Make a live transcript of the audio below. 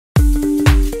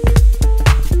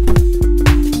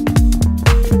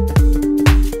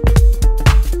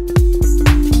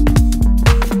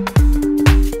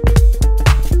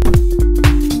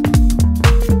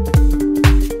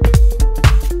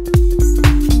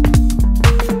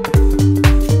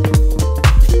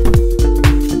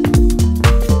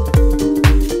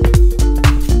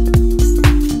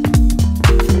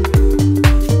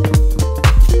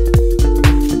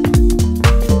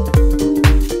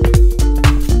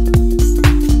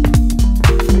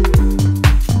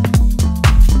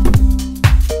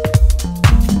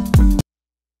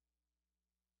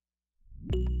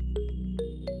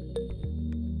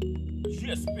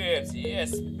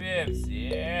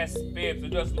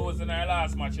just losing our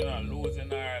last match, you know.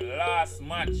 Losing our last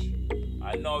match.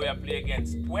 And now we are playing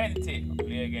against 20. We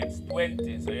play against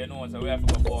 20. So you know, so we have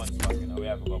to go bounce back, you know. We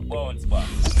have to go bounce back.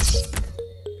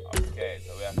 Okay,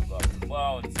 so we have to go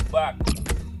bounce back.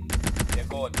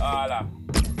 Take out Ala.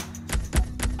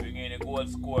 Bring in the goal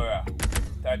scorer.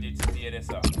 Tadic stay there,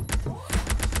 sir.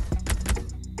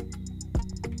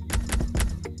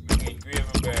 Bring in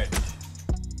Gravenberg.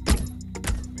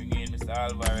 Bring in Mr.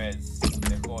 Alvarez.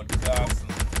 Take out Clarkson.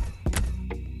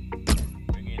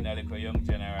 Bring in a little young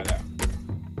general.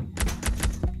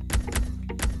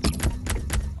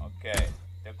 Okay,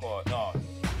 take out, no.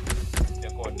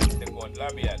 Take out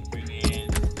Labiat. Bring in.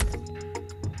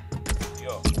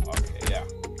 Yo, okay, yeah.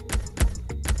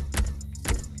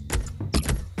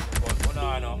 Take out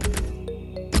Bonano.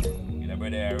 Get a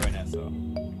brother here running, so.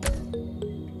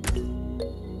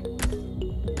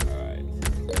 Alright.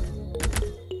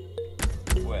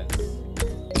 Wells.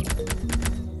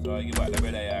 So I give back the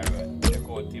brother here run. Take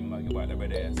out Timber, give back the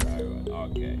brother here, so I run.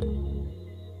 Okay.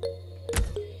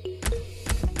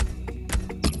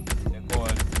 Take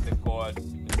out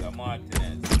Mr.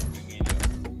 Martinez. Bring in you.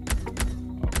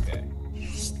 Okay.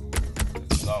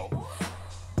 Let's go.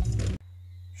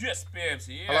 Yes, Babes.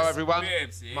 Yes, hello, everyone.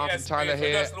 Babes. Martin yes, Tyler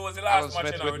Babes. here. Alan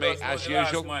Smith with me, as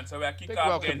usual. So we are kick Big off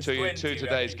welcome against to you 20. to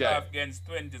today's game. Against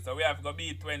 20, so we have to go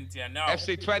beat 20 and now.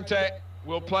 FC 20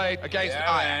 will play against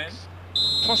Yeah, Ajax.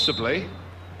 Possibly,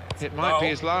 it might be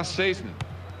his last season.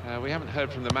 We haven't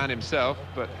heard from the man himself,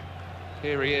 but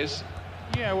here he is.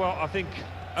 Yeah, well, I think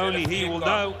only he will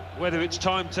know whether it's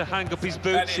time to hang up his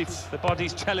boots, if the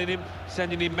body's telling him,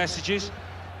 sending him messages.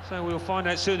 So we'll find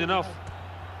out soon enough.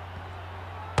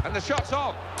 And the shot's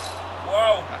on.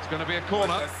 Wow. That's going to be a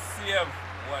corner. What a save.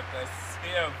 What a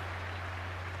save.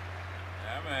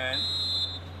 Yeah, man.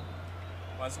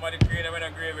 Want somebody crane him in a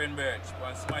Gravenberg.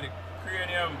 Want somebody crane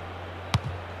him.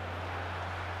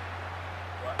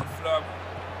 What the flop.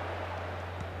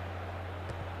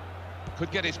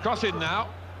 Could get his cross in now.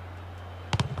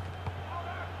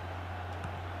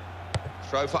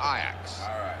 Throw for Ajax.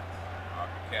 All right.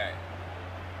 Okay.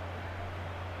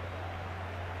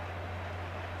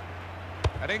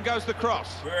 And in goes the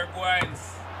cross.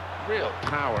 Berghuis. Real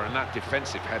power in that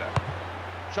defensive header.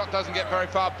 Shot doesn't get very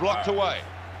far, blocked away.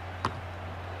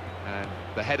 And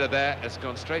the header there has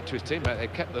gone straight to his teammate. They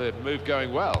kept the move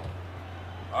going well.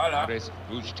 Hola. That is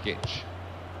Vujcic.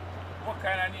 What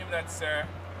kind of name that's, sir?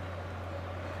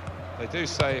 They do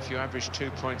say if you average 2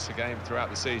 points a game throughout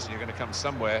the season, you're going to come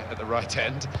somewhere at the right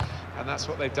end. And that's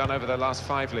what they've done over their last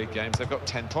 5 league games. They've got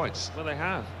 10 points. Well, they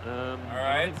have.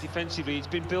 I think defensively, it's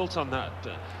been built on that.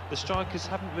 The strikers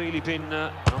haven't really been...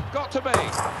 Got to be. And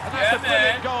that's a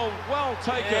brilliant goal. Well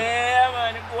taken. Yeah,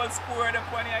 man. The goal scored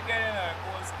up on again.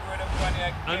 Goal scored up on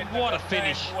again. And what a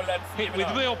finish. Hit with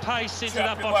real pace into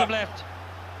that bottom left.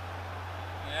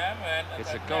 Yeah, man.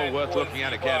 It's a goal worth looking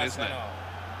at again, isn't it? 9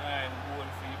 goal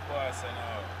for pass, yeah,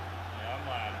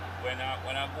 man.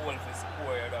 When I goal for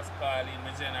score, you just call in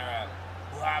my general.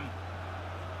 Bam!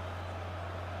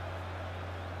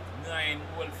 9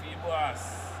 goal for boss.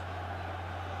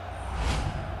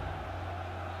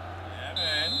 Yeah,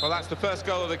 man. Well, that's the first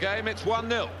goal of the game. It's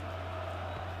 1-0.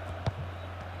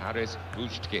 Haris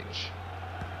Vujcic.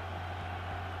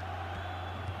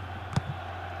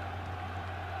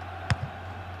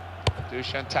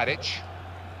 Dusan Tadic.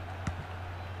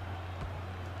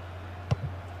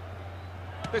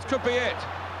 This could be it.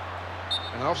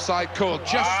 An offside call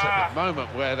just at the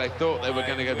moment where they thought they were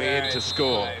going to be in to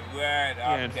score.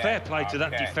 Yeah, and fair play to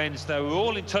that defence. They were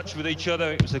all in touch with each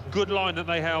other. It was a good line that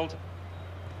they held.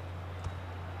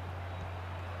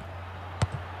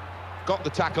 Got the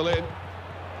tackle in.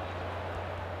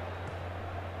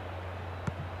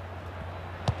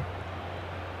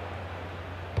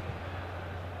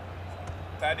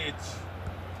 Tadic.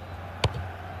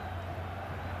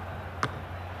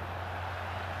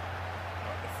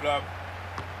 Flop.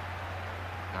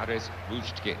 Haris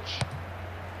Vujcic.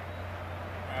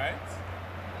 Right.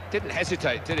 Didn't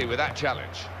hesitate, did he, with that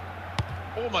challenge?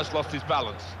 Almost lost his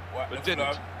balance, but didn't.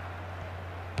 Right.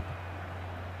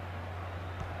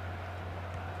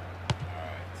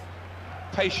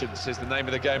 Patience is the name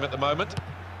of the game at the moment.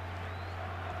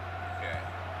 Okay.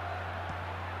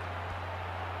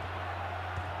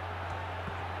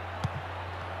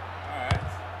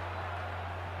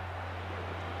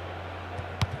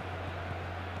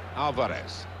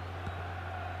 Alvarez.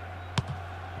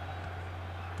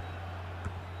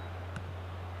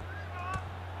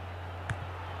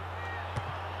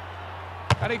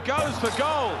 And he goes for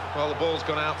goal. Well, the ball's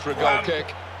gone out for a goal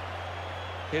kick.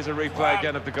 Here's a replay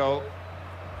again of the goal.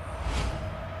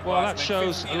 Well, that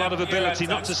shows a lot of ability,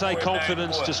 not to say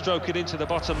confidence, to stroke it into the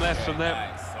bottom left from there.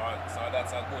 Nice. So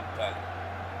that's a good tally.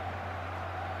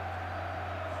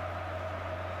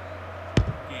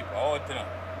 Keep out, you know.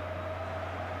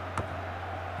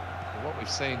 What we've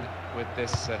seen with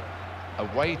this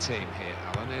away team here,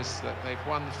 Alan, is that they've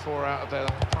won 4 out of their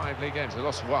 5 league games. They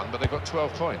lost 1, but they've got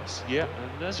 12 points. Yeah,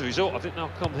 and as a result, I think they'll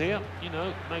come here, you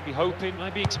know, maybe hoping,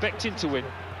 maybe expecting to win.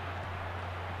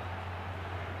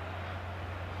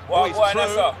 Walk on,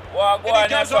 Nessa. He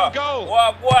goes on goal.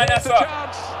 Walk on, Here's the Nessa.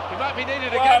 chance. He might be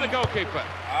needed again, the goalkeeper.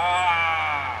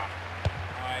 Ah,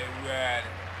 my word.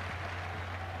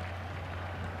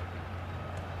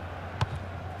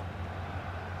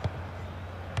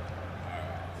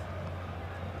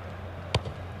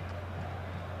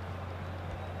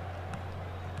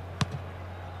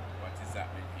 What is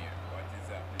happening here? What is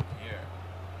happening here?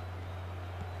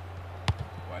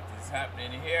 What is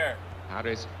happening here?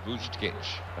 Haris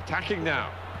Vučkić attacking now.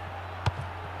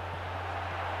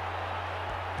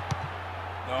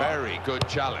 No. Very good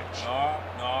challenge.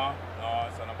 No.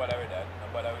 So no bother with that. No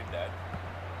bother with that.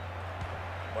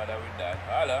 Bother with that.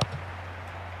 Hello.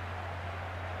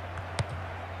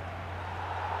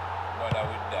 Bother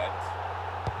with that.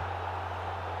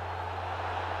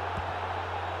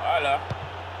 Hello.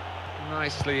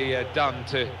 Nicely done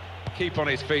to keep on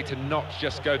his feet and not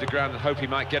just go to ground and hope he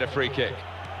might get a free kick.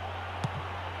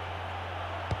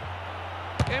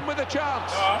 In with a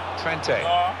chance. Trente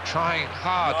trying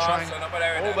hard, trying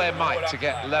all their might to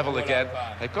get level again.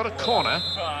 They've got a corner.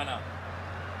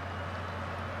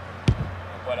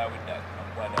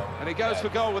 And he goes for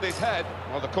goal with his head.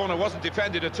 Well, the corner wasn't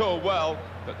defended at all well,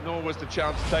 but nor was the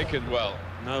chance taken well.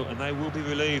 No, and they will be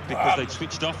relieved because they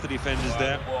switched off the defenders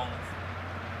there.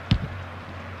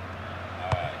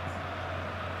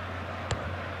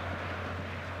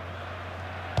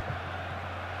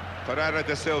 Ferreira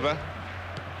da Silva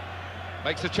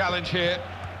makes a challenge here.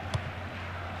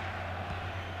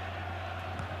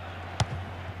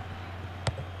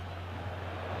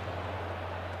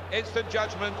 Instant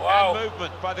judgment and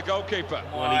movement by the goalkeeper.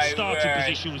 Well, his starting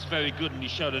position was very good and he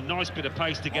showed a nice bit of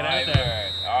pace to get out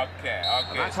there. Okay.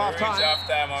 And that's half-time,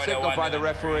 signalled by the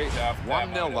referee.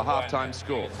 1-0 the half-time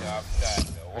score.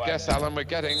 I guess, Alan, we're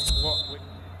getting what we...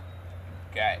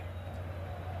 Okay.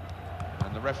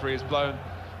 And the referee is blown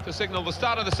to signal the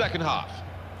start of the second half.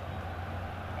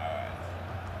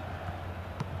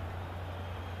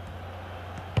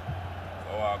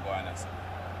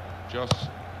 Jos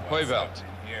Højveld.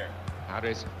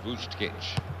 Haris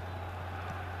Vučkić.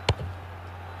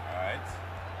 Alright.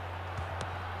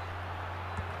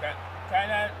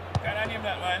 Can I name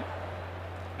that man?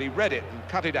 He read it and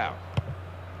cut it out.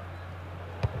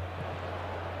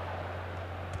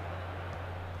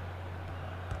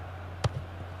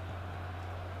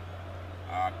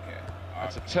 Okay.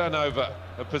 That's a turnover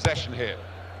of possession here.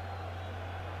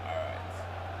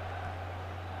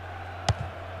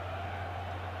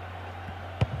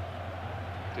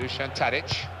 Dusan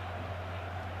Tadic.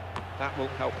 That will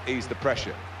help ease the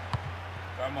pressure.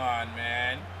 Come on,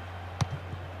 man.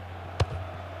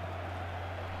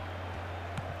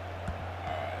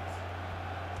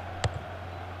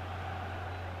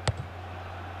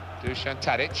 Dusan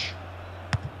Tadic.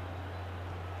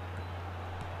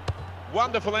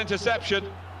 Wonderful interception.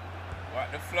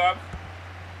 What the flop?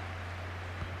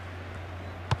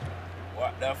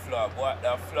 What the flop? What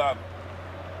the flop?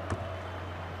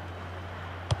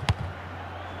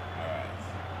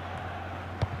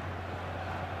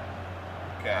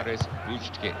 Haris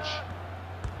Vučkić.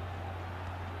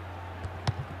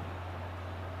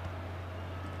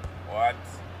 What?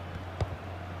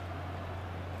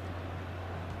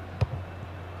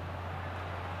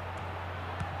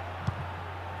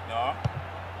 No.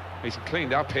 He's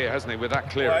cleaned up here, hasn't he, with that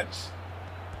clearance?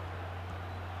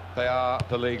 What? They are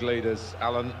the league leaders,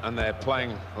 Alan, and they're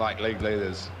playing like league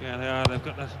leaders. Yeah, they are. They've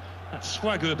got that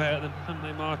swagger about them, haven't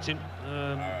they, Martin?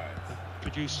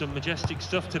 Produced some majestic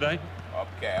stuff today.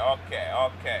 Okay.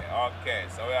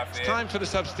 So we have it's time for the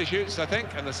substitutes, I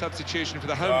think, and the substitution for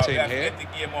the home team here. Get the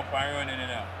game up and running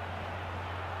now.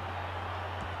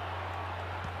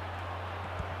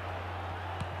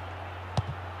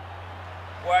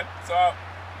 What? So,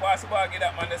 possible to get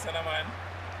that man this man?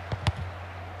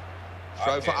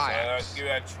 Throw for Ajax. So give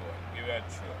it a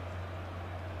try.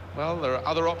 Well, there are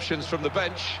other options from the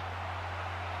bench.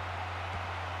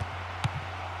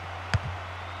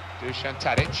 Dusan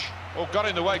Tadic. Oh, got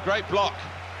in the way, great block.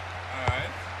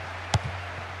 Alright.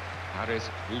 Haris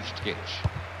Vučkić.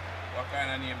 What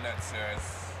kind of name that,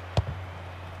 sirs?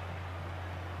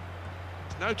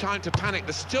 No time to panic,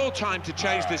 there's still time to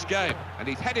change this game. And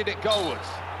he's headed it goalwards.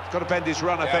 Got to bend his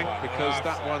run, I think, man, because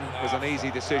that one was an easy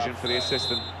decision for the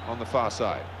assistant on the far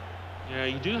side. Yeah,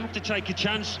 you do have to take a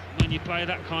chance when you play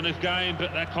that kind of game,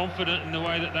 but they're confident in the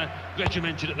way that they're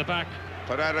regimented at the back.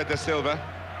 Pereira da Silva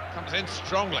comes in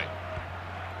strongly.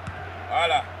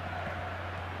 Hala.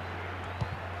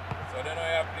 So they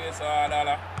know you play so hard,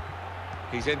 Hala.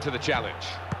 He's into the challenge.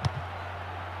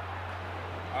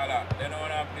 Hala. They know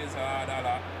you play so hard,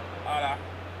 Hala. Hala.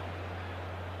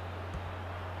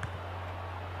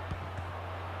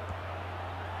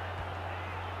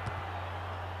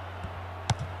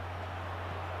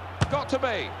 Got to be.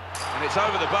 And it's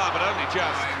over the bar, but only just.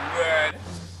 My word.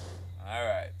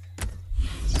 Alright.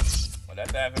 Well, that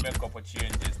time to make a couple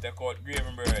changes. Take out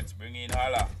Gravenbergs, bring in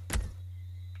Hala.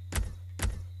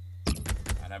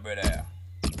 And a brother here.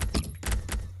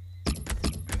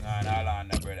 Bring on Hala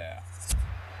and a brother here.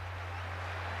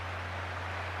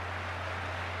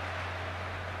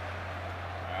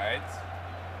 Alright.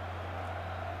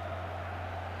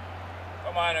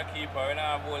 Come on, a keeper. We're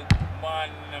not bold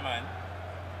man.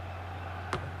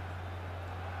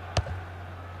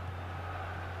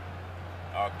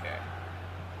 Okay.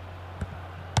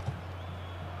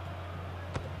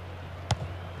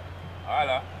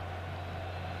 Hala.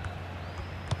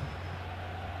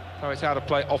 So it's how to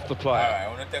play off the player. Alright, I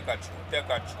want to take a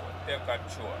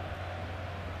show.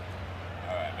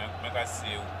 Alright, make us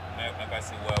see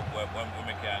what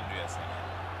we can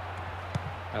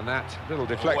do. And that little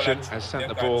deflection has sent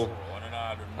the ball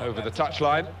over the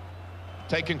touchline.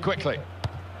 Taken quickly.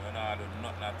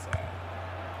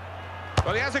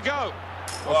 Well, he has a go.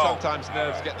 Well, sometimes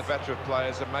nerves get the better of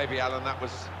players, and maybe, Alan, that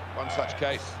was one such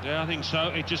case. Yeah, I think so.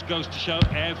 It just goes to show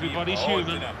everybody's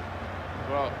human.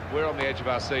 Well, we're on the edge of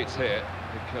our seats here,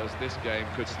 because this game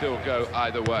could still go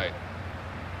either way.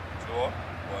 Sure,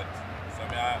 but so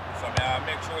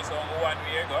make sure it's on one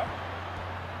way, go.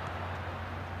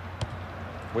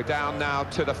 We're down now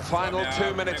to the final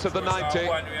 2 minutes of the 90.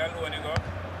 Alright,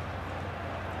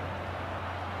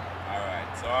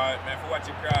 so I have to watch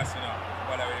it cross, you know.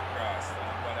 Bother with the cross.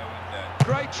 Bother with that.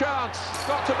 Great chance,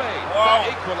 got to be. Wow.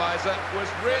 That equaliser was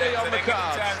really on the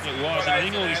cards. It was, and I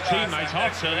think all his teammates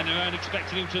are turning around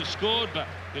expecting him to have scored, but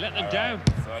he let them down.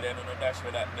 So they don't dash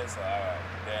with that this, alright.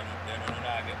 Then don't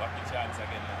get back the chance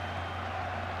again now.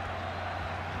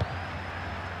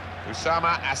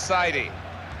 Usama Asaidi.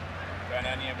 Can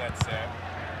I name that, sir?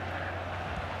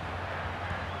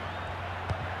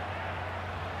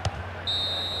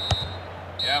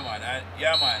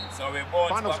 Yeah, man. So we bounce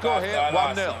Final back score after here, our 1-0.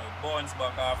 last. So we bounce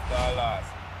back after our last.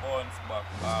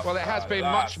 Well, it has been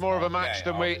much more of a match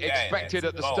than we expected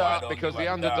at the start, because the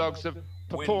underdogs have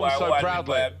performed so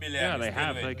proudly. Yeah, they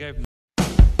have. They gave